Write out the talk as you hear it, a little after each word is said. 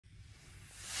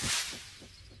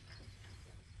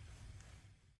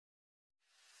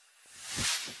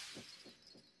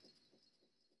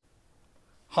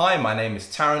Hi, my name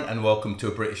is Tarrant and welcome to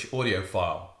a British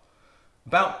Audiophile.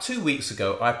 About 2 weeks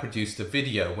ago I produced a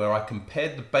video where I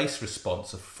compared the bass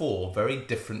response of 4 very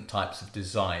different types of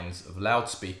designs of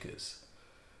loudspeakers.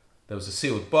 There was a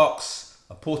sealed box,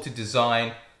 a ported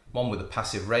design, one with a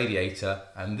passive radiator,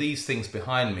 and these things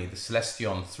behind me, the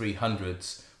Celestion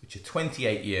 300s, which are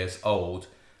 28 years old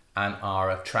and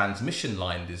are a transmission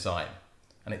line design.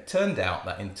 And it turned out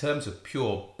that in terms of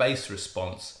pure bass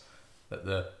response, that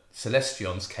the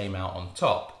Celestions came out on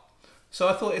top. So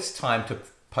I thought it's time to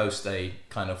post a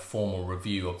kind of formal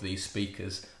review of these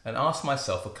speakers and ask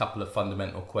myself a couple of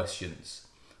fundamental questions.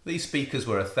 These speakers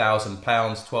were £1,000,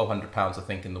 £1,200 I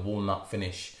think in the walnut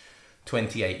finish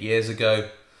 28 years ago,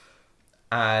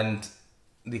 and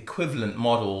the equivalent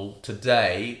model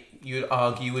today you'd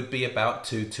argue would be about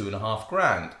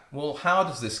 £2,500. Well, how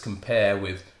does this compare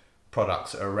with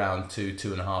products at around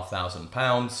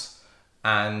 £2,500?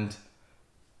 And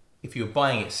if you're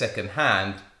buying it second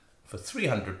hand for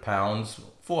 £300,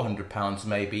 £400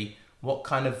 maybe, what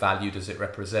kind of value does it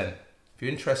represent? If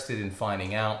you're interested in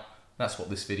finding out, that's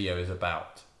what this video is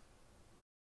about.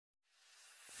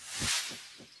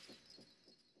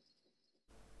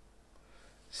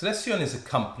 Celestion is a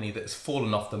company that's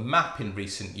fallen off the map in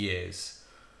recent years,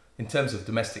 in terms of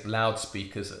domestic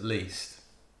loudspeakers at least.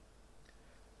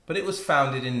 But it was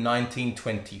founded in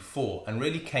 1924 and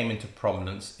really came into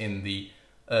prominence in the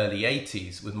early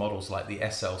 80s with models like the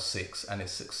SL6 and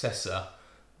its successor,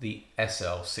 the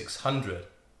SL600.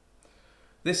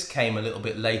 This came a little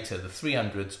bit later. The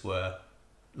 300s were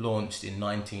launched in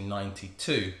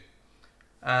 1992,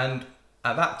 and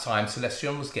at that time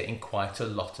Celestion was getting quite a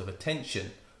lot of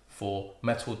attention for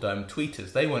metal dome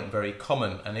tweeters. They weren't very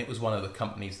common, and it was one of the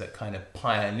companies that kind of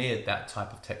pioneered that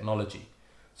type of technology.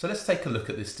 So let's take a look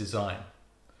at this design.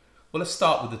 Well, let's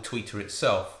start with the tweeter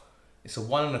itself. It's a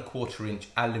 1 1/4 inch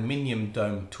aluminium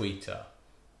dome tweeter,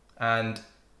 and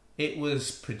it was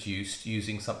produced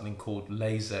using something called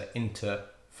laser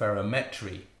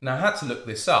interferometry. Now I had to look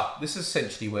this up. This is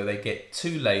essentially where they get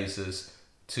 2 lasers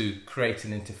to create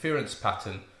an interference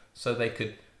pattern so they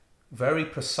could very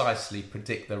precisely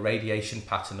predict the radiation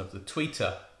pattern of the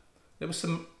tweeter. There was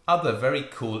some other very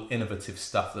cool innovative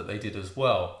stuff that they did as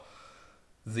well.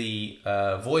 The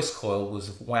voice coil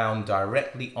was wound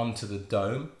directly onto the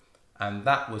dome, and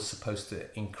that was supposed to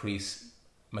increase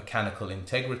mechanical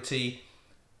integrity.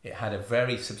 It had a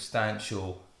very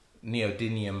substantial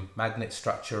neodymium magnet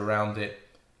structure around it,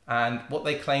 and what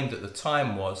they claimed at the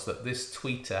time was that this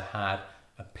tweeter had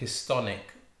a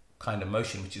pistonic kind of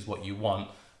motion, which is what you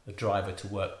want the driver to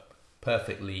work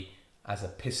perfectly as a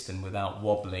piston without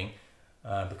wobbling,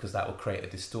 because that will create a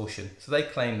distortion. So they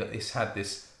claimed that this had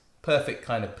this perfect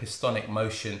kind of pistonic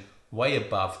motion way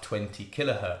above 20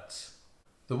 kilohertz.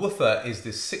 The woofer is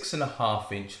this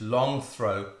 6.5 inch long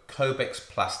throw Cobex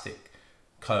plastic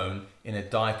cone in a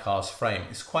die-cast frame.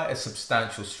 It's quite a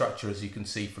substantial structure, as you can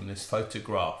see from this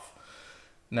photograph.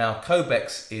 Now,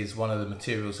 Cobex is one of the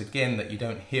materials again that you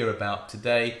don't hear about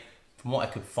today. From what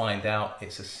I could find out,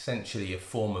 it's essentially a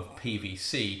form of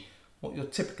PVC. What you'll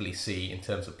typically see in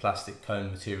terms of plastic cone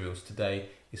materials today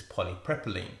is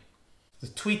polypropylene. The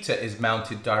tweeter is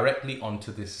mounted directly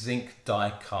onto this zinc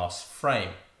die-cast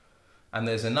frame, and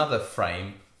there's another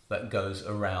frame that goes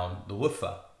around the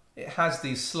woofer. It has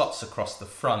these slots across the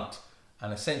front,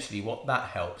 and essentially what that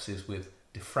helps is with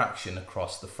diffraction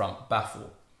across the front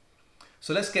baffle.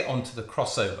 So let's get on to the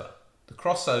crossover. The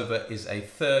crossover is a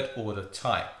 3rd order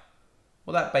type.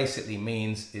 What that basically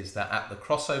means is that at the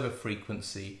crossover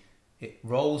frequency, it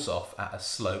rolls off at a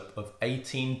slope of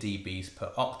 18 dBs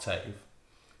per octave.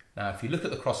 Now if you look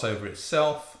at the crossover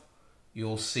itself,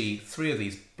 you'll see 3 of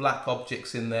these black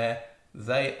objects in there.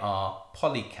 They are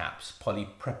polycaps,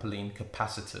 polypropylene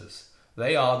capacitors.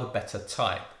 They are the better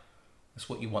type. That's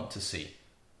what you want to see.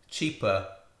 Cheaper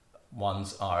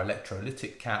ones are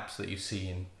electrolytic caps that you see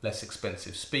in less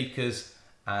expensive speakers,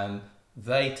 and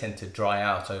they tend to dry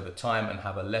out over time and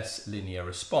have a less linear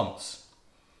response.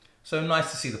 So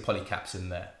nice to see the polycaps in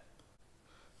there.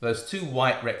 Those 2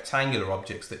 white rectangular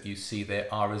objects that you see there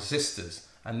are resistors,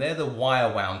 and they're the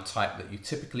wire wound type that you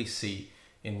typically see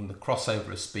in the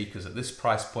crossover of speakers at this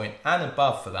price point and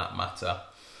above for that matter.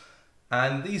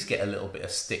 And these get a little bit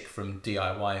of stick from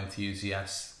DIY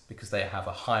enthusiasts because they have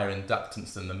a higher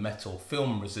inductance than the metal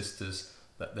film resistors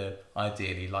that they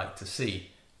ideally like to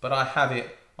see. But I have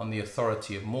it on the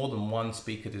authority of more than one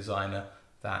speaker designer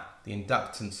that the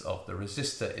inductance of the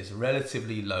resistor is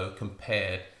relatively low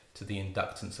compared to the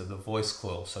inductance of the voice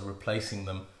coil, so replacing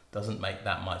them doesn't make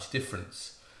that much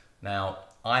difference. Now,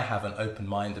 I have an open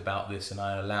mind about this, and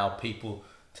I allow people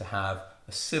to have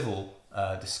a civil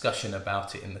discussion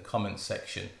about it in the comments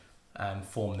section and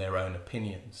form their own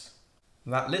opinions.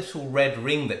 That little red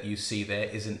ring that you see there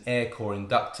is an air core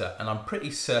inductor, and I'm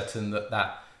pretty certain that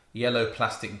that yellow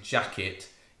plastic jacket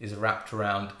is wrapped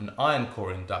around an iron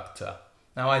core inductor.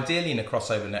 Now ideally in a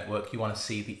crossover network you want to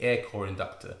see the air core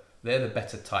inductor. They're the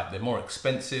better type. They're more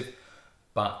expensive,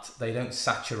 but they don't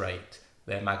saturate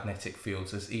their magnetic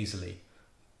fields as easily.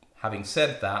 Having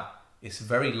said that, it's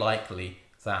very likely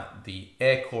that the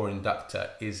air core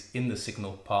inductor is in the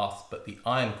signal path, but the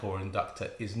iron core inductor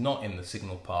is not in the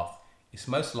signal path. It's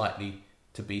most likely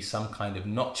to be some kind of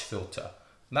notch filter.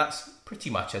 And that's pretty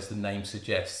much as the name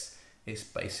suggests. It's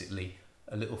basically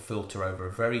a little filter over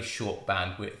a very short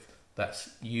bandwidth that's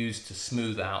used to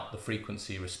smooth out the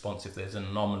frequency response if there's an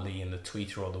anomaly in the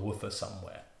tweeter or the woofer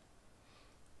somewhere.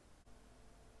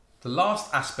 The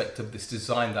last aspect of this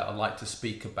design that I'd like to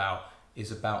speak about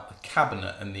is about the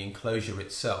cabinet and the enclosure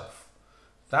itself.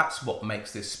 That's what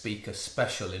makes this speaker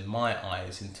special in my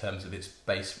eyes in terms of its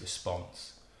bass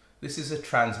response. This is a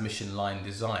transmission line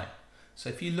design. So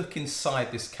if you look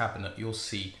inside this cabinet, you'll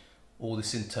see all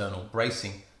this internal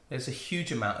bracing. There's a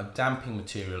huge amount of damping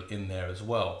material in there as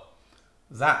well.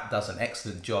 That does an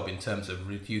excellent job in terms of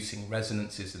reducing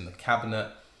resonances in the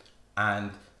cabinet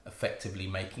and effectively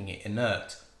making it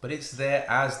inert. But it's there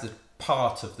as the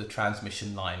part of the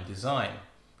transmission line design.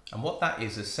 And what that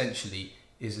is essentially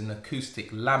is an acoustic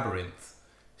labyrinth.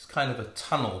 It's kind of a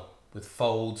tunnel with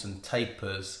folds and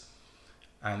tapers,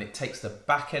 and it takes the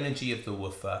back energy of the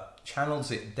woofer,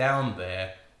 channels it down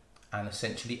there, and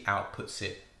essentially outputs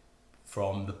it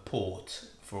from the port,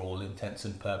 for all intents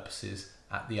and purposes,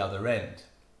 at the other end.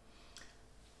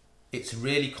 It's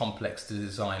really complex to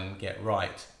design and get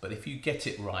right, but if you get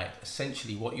it right,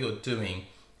 essentially what you're doing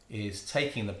is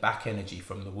taking the back energy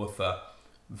from the woofer,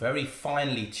 very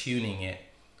finely tuning it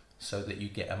so that you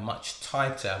get a much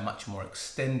tighter, much more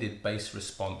extended bass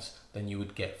response than you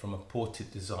would get from a ported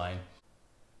design.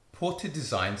 Ported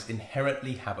designs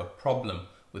inherently have a problem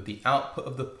with the output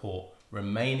of the port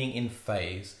remaining in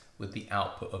phase with the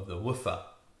output of the woofer.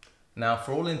 Now,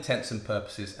 for all intents and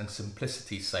purposes and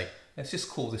simplicity's sake, let's just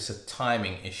call this a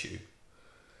timing issue.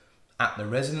 At the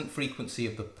resonant frequency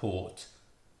of the port's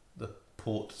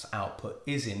output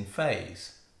is in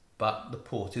phase, but the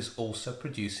port is also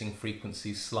producing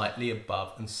frequencies slightly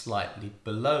above and slightly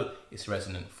below its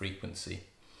resonant frequency.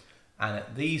 And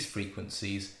at these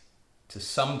frequencies, to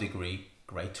some degree,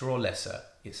 greater or lesser,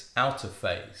 it's out of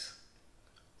phase.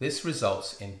 This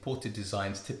results in ported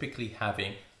designs typically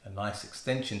having a nice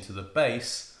extension to the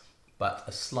bass, but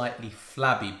a slightly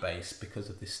flabby bass because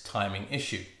of this timing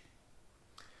issue.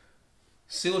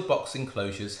 Sealed box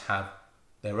enclosures have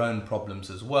their own problems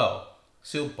as well.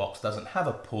 Sealed box doesn't have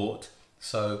a port,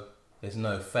 so there's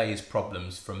no phase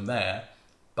problems from there,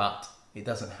 but it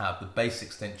doesn't have the bass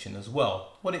extension as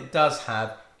well. What it does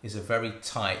have is a very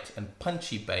tight and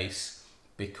punchy bass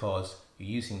because you're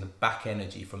using the back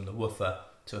energy from the woofer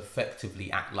to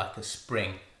effectively act like a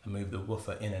spring and move the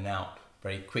woofer in and out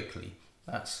very quickly.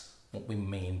 That's what we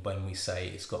mean when we say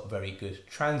it's got very good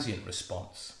transient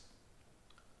response.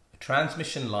 A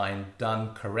transmission line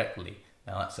done correctly,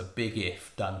 now that's a big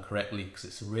if, done correctly because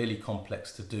it's really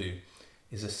complex to do,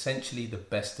 is essentially the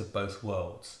best of both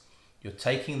worlds. You're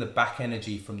taking the back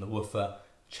energy from the woofer,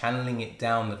 channeling it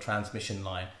down the transmission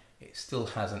line. It still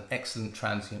has an excellent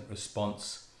transient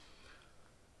response,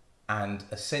 and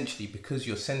essentially because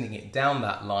you're sending it down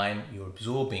that line, you're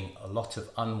absorbing a lot of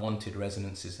unwanted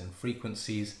resonances and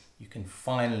frequencies. You can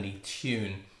finally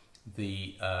tune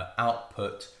the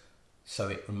output so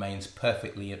it remains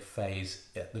perfectly at phase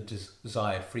at the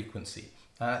desired frequency.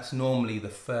 Now that's normally the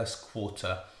first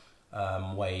quarter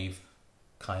wave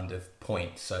kind of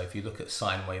point. So if you look at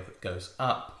sine wave that goes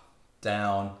up,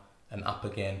 down and up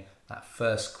again, that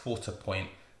first quarter point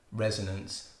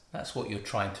resonance, that's what you're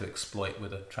trying to exploit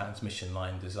with a transmission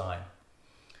line design.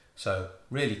 So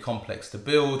really complex to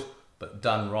build, but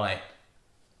done right,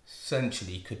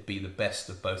 essentially could be the best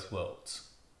of both worlds.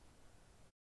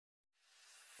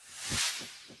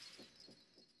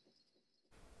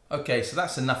 Okay, so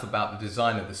that's enough about the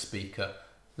design of the speaker.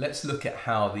 Let's look at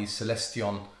how the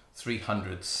Celestion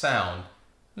 300s sound.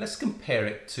 Let's compare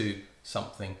it to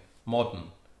something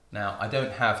modern. Now, I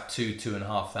don't have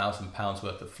 £2,500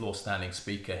 worth of floor standing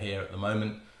speaker here at the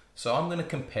moment, so I'm going to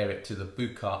compare it to the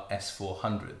Buchardt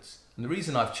S400s. And the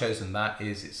reason I've chosen that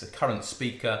is it's a current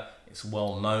speaker, it's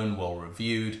well known, well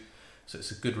reviewed, so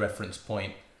it's a good reference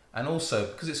point. And also,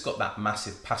 because it's got that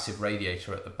massive passive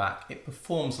radiator at the back, it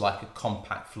performs like a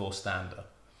compact floor stander.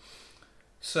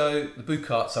 So the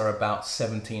Bucharts are about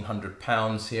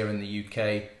 £1,700 here in the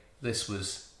UK. This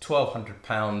was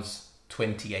 £1,200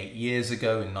 28 years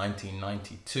ago in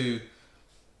 1992,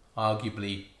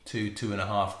 arguably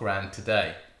 2.5 grand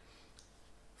today.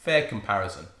 Fair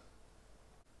comparison.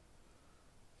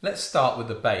 Let's start with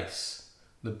the bass.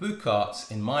 The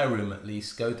Bucharts, in my room at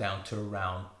least, go down to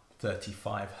around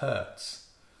 35 Hertz.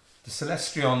 The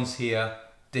Celestions here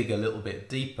dig a little bit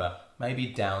deeper, maybe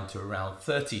down to around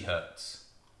 30 Hertz.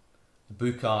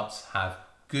 The Bucharts have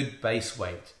good bass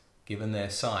weight, given their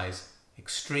size,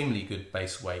 extremely good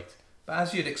bass weight, but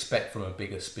as you'd expect from a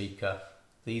bigger speaker,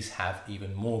 these have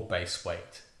even more bass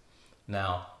weight.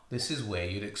 Now, this is where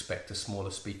you'd expect a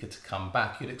smaller speaker to come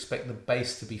back. You'd expect the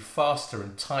bass to be faster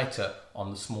and tighter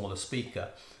on the smaller speaker.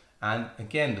 And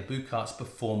again, the Bucharts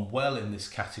perform well in this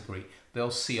category.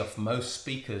 They'll see off most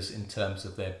speakers in terms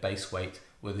of their bass weight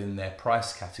within their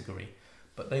price category,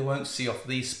 but they won't see off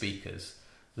these speakers.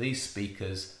 These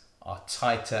speakers are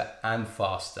tighter and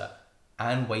faster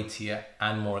and weightier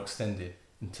and more extended.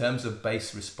 In terms of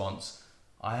bass response,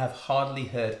 I have hardly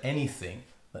heard anything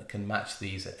that can match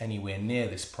these at anywhere near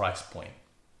this price point.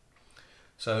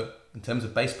 So in terms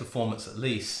of bass performance at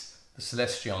least, the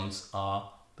Celestions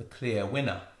are the clear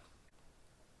winner.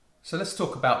 So let's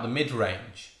talk about the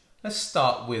mid-range. Let's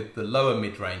start with the lower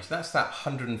mid-range. That's that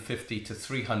 150 to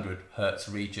 300 Hertz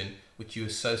region which you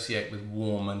associate with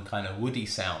warm and kind of woody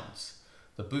sounds.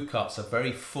 The Bucharts are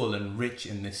very full and rich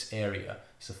in this area.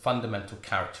 It's a fundamental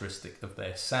characteristic of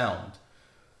their sound.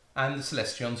 And the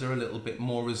Celestions are a little bit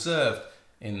more reserved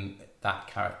in that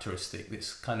characteristic.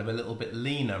 It's kind of a little bit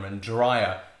leaner and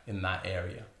drier in that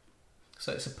area.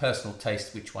 So it's a personal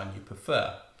taste which one you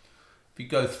prefer. If you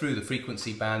go through the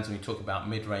frequency bands and we talk about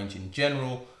mid-range in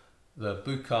general, the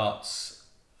Bucharts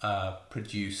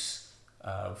produce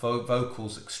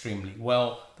vocals extremely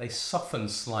well. They soften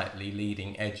slightly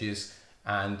leading edges,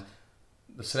 and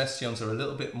the Celestions are a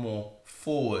little bit more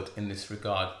forward in this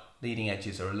regard. Leading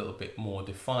edges are a little bit more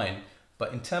defined,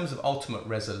 but in terms of ultimate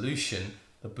resolution,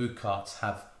 the Bucharts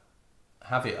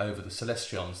have it over the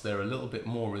Celestions. They're a little bit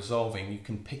more resolving. You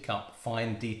can pick up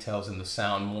fine details in the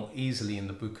sound more easily in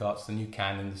the Bucharts than you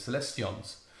can in the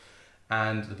Celestions.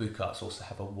 And the Bucharts also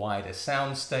have a wider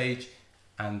sound stage,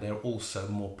 and they're also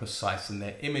more precise in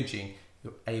their imaging.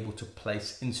 You're able to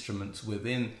place instruments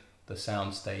within the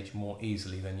sound stage more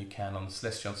easily than you can on the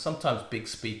Celestions. Sometimes big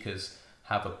speakers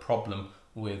have a problem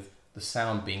with the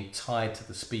sound being tied to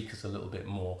the speakers a little bit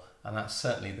more, and that's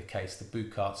certainly the case. The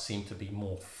Bucharts seem to be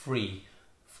more free,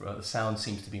 the sound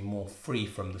seems to be more free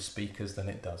from the speakers than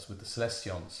it does with the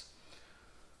Celestions.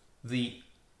 The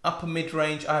upper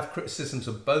mid-range, I have criticisms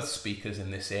of both speakers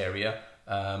in this area.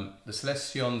 The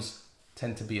Celestions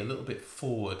tend to be a little bit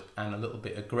forward and a little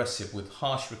bit aggressive with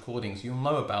harsh recordings. You'll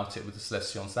know about it with the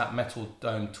Celestions. That metal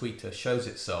dome tweeter shows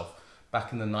itself.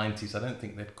 Back in the 90s, I don't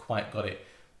think they'd quite got it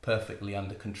perfectly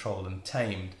under control and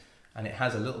tamed, and it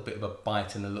has a little bit of a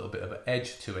bite and a little bit of an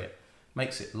edge to it.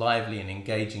 Makes it lively and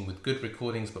engaging with good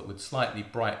recordings, but with slightly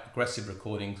bright, aggressive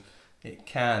recordings, it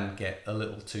can get a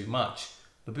little too much.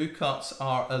 The Bucharts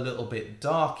are a little bit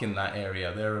dark in that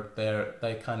area.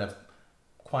 They're kind of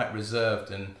quite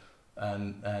reserved and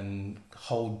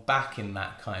hold back in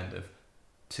that kind of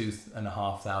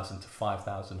 2,500 to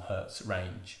 5,000 Hertz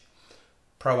range.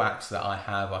 Proacs that I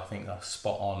have, I think, are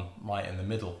spot on, right in the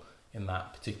middle in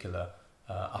that particular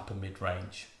upper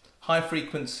mid-range. High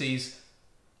frequencies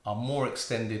are more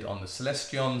extended on the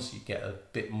Celestions. You get a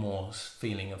bit more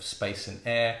feeling of space and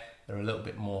air. They're a little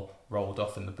bit more rolled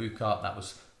off in the Buchardt. That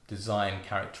was design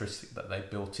characteristic that they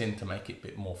built in to make it a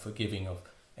bit more forgiving of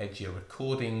edgier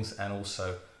recordings, and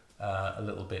also a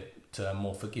little bit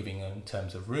more forgiving in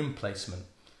terms of room placement.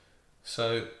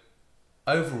 So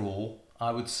overall,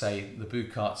 I would say the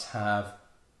Bucharts have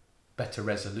better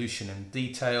resolution and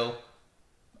detail,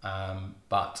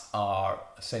 but are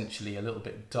essentially a little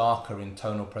bit darker in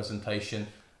tonal presentation.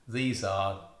 These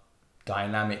are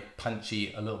dynamic,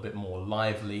 punchy, a little bit more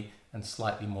lively and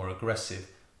slightly more aggressive,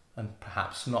 and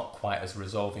perhaps not quite as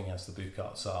resolving as the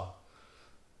Bucharts are.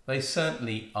 They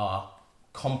certainly are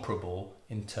comparable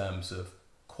in terms of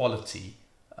quality.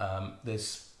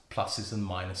 There's pluses and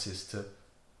minuses to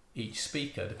each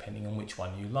speaker depending on which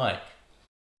one you like.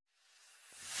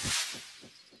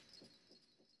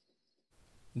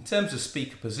 In terms of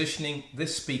speaker positioning,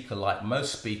 this speaker, like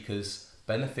most speakers,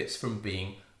 benefits from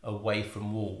being away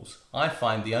from walls. I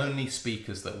find the only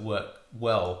speakers that work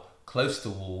well close to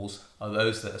walls are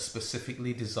those that are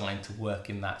specifically designed to work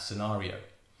in that scenario.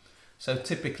 So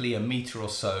typically a meter or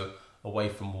so away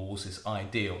from walls is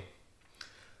ideal.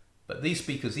 But these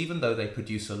speakers, even though they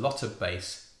produce a lot of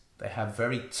bass, they have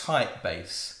very tight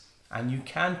bass, and you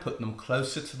can put them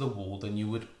closer to the wall than you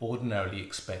would ordinarily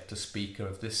expect a speaker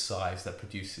of this size that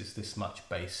produces this much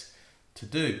bass to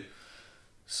do.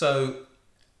 So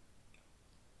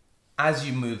as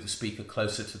you move the speaker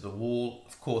closer to the wall,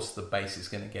 of course the bass is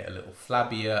going to get a little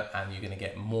flabbier and you're going to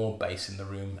get more bass in the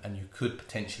room, and you could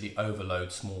potentially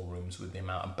overload small rooms with the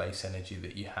amount of bass energy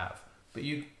that you have. But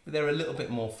they're a little bit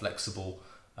more flexible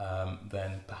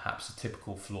than perhaps a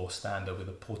typical floor standard with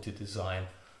a ported design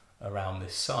around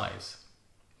this size.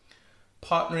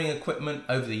 Partnering equipment,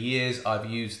 over the years I've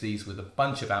used these with a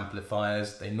bunch of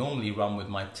amplifiers. They normally run with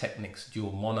my Technics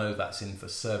dual mono that's in for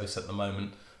service at the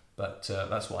moment, but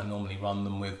that's what I normally run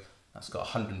them with. That's got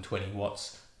 120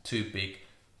 watts, two big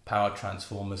power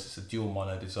transformers. It's a dual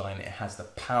mono design. It has the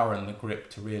power and the grip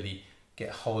to really get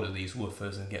hold of these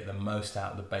woofers and get the most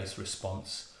out of the bass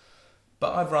response.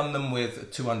 But I've run them with a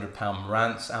 200-pound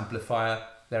Marantz amplifier.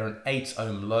 They're an 8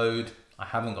 ohm load. I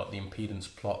haven't got the impedance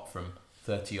plot from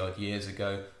 30 odd years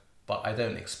ago, but I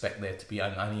don't expect there to be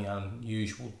any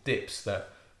unusual dips that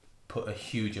put a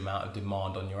huge amount of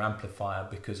demand on your amplifier,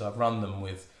 because I've run them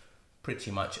with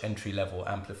pretty much entry-level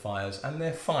amplifiers and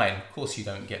they're fine. Of course you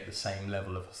don't get the same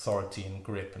level of authority and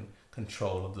grip and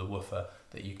control of the woofer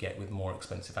that you get with more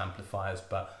expensive amplifiers,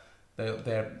 but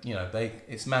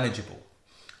it's manageable.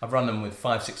 I've run them with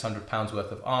 500-600 pounds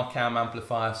worth of R-cam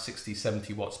amplifier,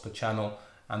 60-70 watts per channel,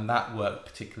 and that worked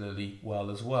particularly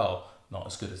well as well. Not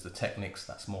as good as the Technics,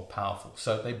 that's more powerful.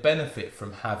 So they benefit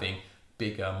from having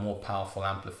bigger, more powerful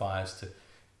amplifiers to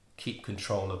keep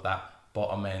control of that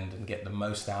bottom end and get the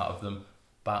most out of them,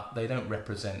 but they don't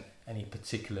represent any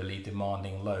particularly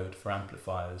demanding load for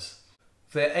amplifiers.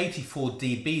 They're 84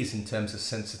 dBs in terms of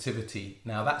sensitivity.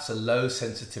 Now that's a low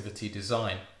sensitivity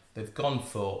design. They've gone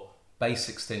for bass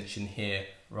extension here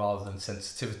rather than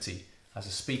sensitivity. As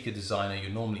a speaker designer,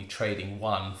 you're normally trading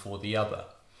one for the other.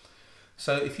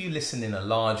 So if you listen in a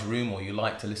large room or you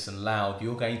like to listen loud,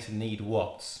 you're going to need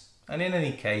watts. And in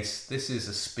any case, this is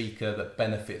a speaker that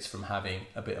benefits from having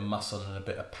a bit of muscle and a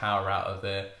bit of power out of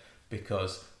there,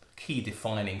 because the key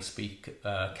defining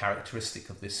characteristic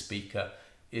of this speaker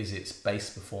is its bass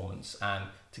performance. And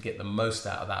to get the most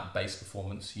out of that bass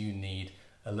performance, you need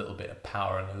a little bit of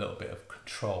power and a little bit of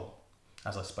control,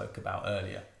 as I spoke about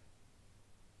earlier.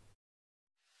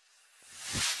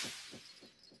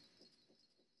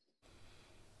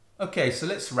 Okay, so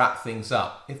let's wrap things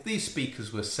up. If these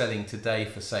speakers were selling today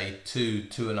for say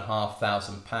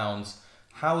 £2,500,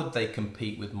 how would they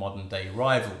compete with modern day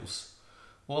rivals?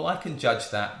 Well, I can judge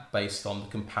that based on the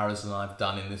comparison I've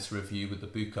done in this review with the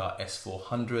Buchardt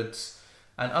S400s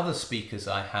and other speakers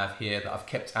I have here that I've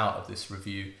kept out of this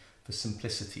review for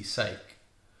simplicity's sake.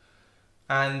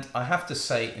 And I have to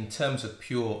say, in terms of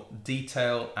pure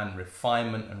detail and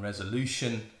refinement and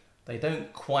resolution, they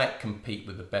don't quite compete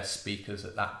with the best speakers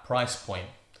at that price point.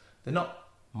 They're not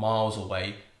miles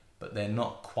away, but they're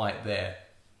not quite there.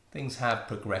 Things have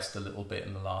progressed a little bit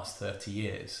in the last 30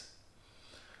 years.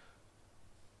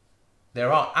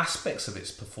 There are aspects of its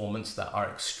performance that are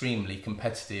extremely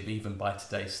competitive even by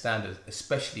today's standards,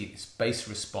 especially its bass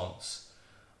response.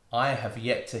 I have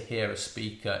yet to hear a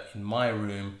speaker in my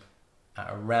room at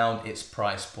around its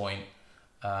price point,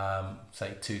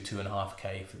 say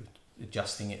 2.5K, for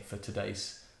adjusting it for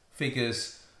today's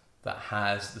figures, that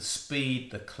has the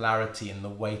speed, the clarity and the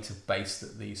weight of bass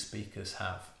that these speakers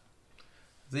have.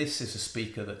 This is a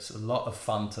speaker that's a lot of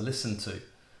fun to listen to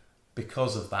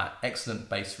because of that excellent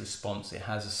bass response. It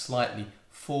has a slightly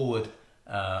forward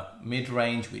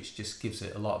mid-range, which just gives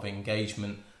it a lot of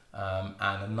engagement, and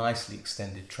a nicely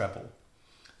extended treble.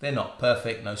 They're not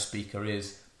perfect, no speaker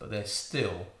is, but they're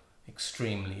still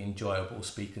extremely enjoyable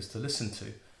speakers to listen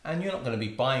to. And you're not going to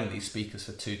be buying these speakers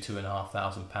for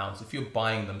 £2,500. If you're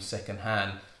buying them second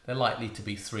hand, they're likely to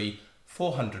be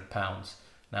 £300-400.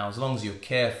 Now, as long as you're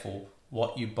careful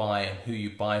what you buy and who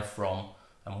you buy from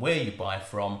and where you buy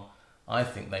from, I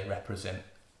think they represent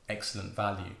excellent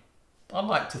value. I'd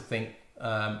like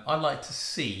to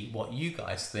see what you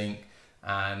guys think,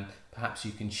 and perhaps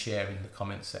you can share in the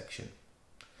comment section.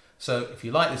 So if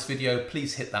you like this video,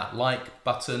 please hit that like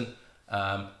button,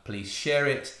 please share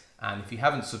it. And if you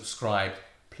haven't subscribed,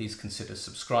 please consider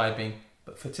subscribing.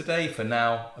 But for today, for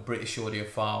now, a British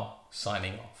audiophile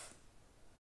signing off.